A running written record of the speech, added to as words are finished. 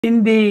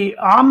In the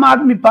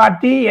Aam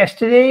Party,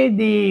 yesterday,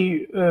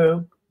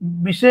 the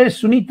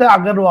Mrs. Sunita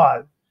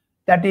Agarwal,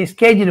 that is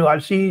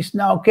Kejriwal, she is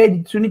now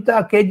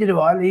Sunita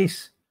Kejriwal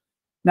is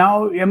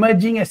now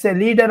emerging as a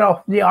leader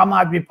of the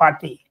Aam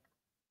Party.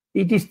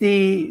 It is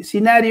the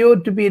scenario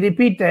to be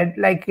repeated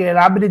like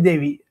Rabri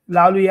Devi,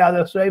 Lalu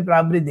Yadav's wife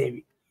Rabri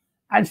Devi.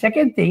 And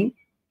second thing,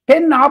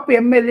 10 AAP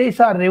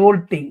MLAs are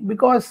revolting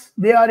because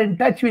they are in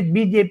touch with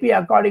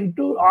BJP according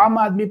to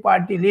Aam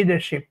Party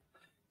leadership.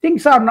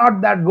 Things are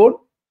not that good.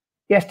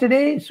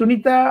 Yesterday,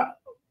 Sunita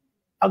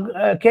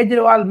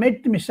Kejriwal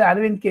met Mr.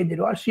 Arvind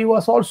Kejriwal. She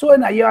was also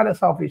an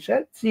IRS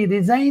officer. She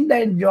resigned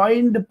and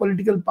joined the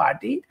political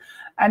party.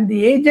 And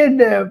the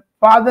aged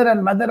father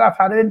and mother of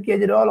Arvind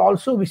Kejriwal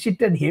also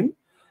visited him.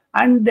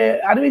 And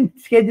Arvind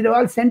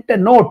Kejriwal sent a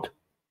note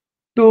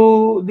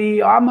to the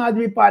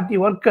Aam Party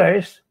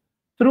workers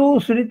through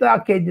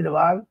Sunita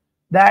Kejriwal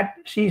that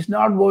he is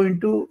not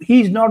going to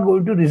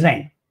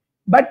resign.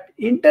 But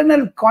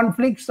internal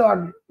conflicts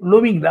are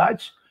looming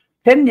large.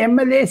 10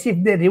 MLAs,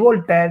 if they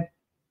revolted,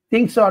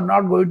 things are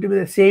not going to be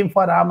the same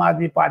for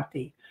Aam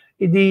Party.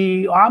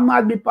 The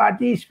Aam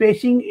Party is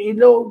facing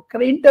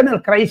internal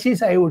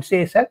crisis, I would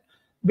say, sir,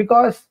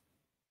 because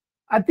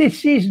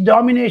Atishi's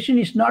domination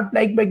is not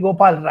liked by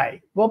Gopal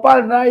Rai.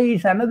 Gopal Rai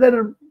is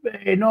another,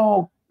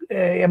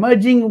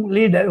 emerging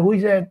leader who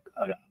is a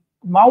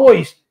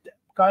Maoist,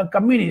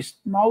 communist,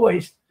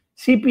 Maoist,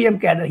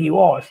 CPM cadre he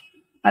was.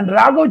 And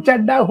Raghav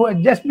Chadha, who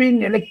had just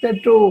been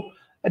elected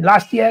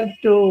last year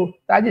to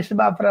Rajya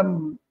Sabha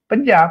from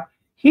Punjab,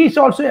 he is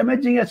also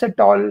emerging as a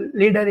tall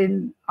leader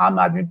in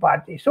Aam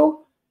Party.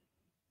 So,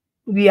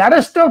 the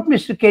arrest of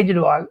Mr.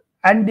 Kejriwal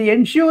and the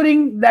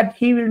ensuring that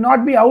he will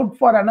not be out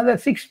for another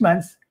 6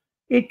 months,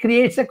 it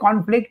creates a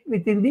conflict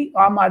within the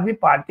Aam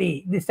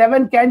Party. The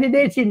 7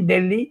 candidates in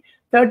Delhi,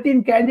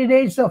 13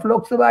 candidates of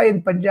Lok Sabha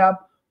in Punjab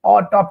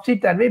are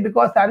topsy-turvy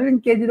because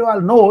Arvind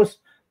Kejriwal knows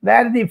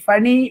where the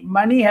funny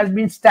money has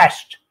been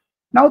stashed.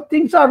 Now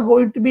things are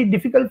going to be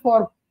difficult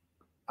for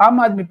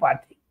Aam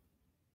Party.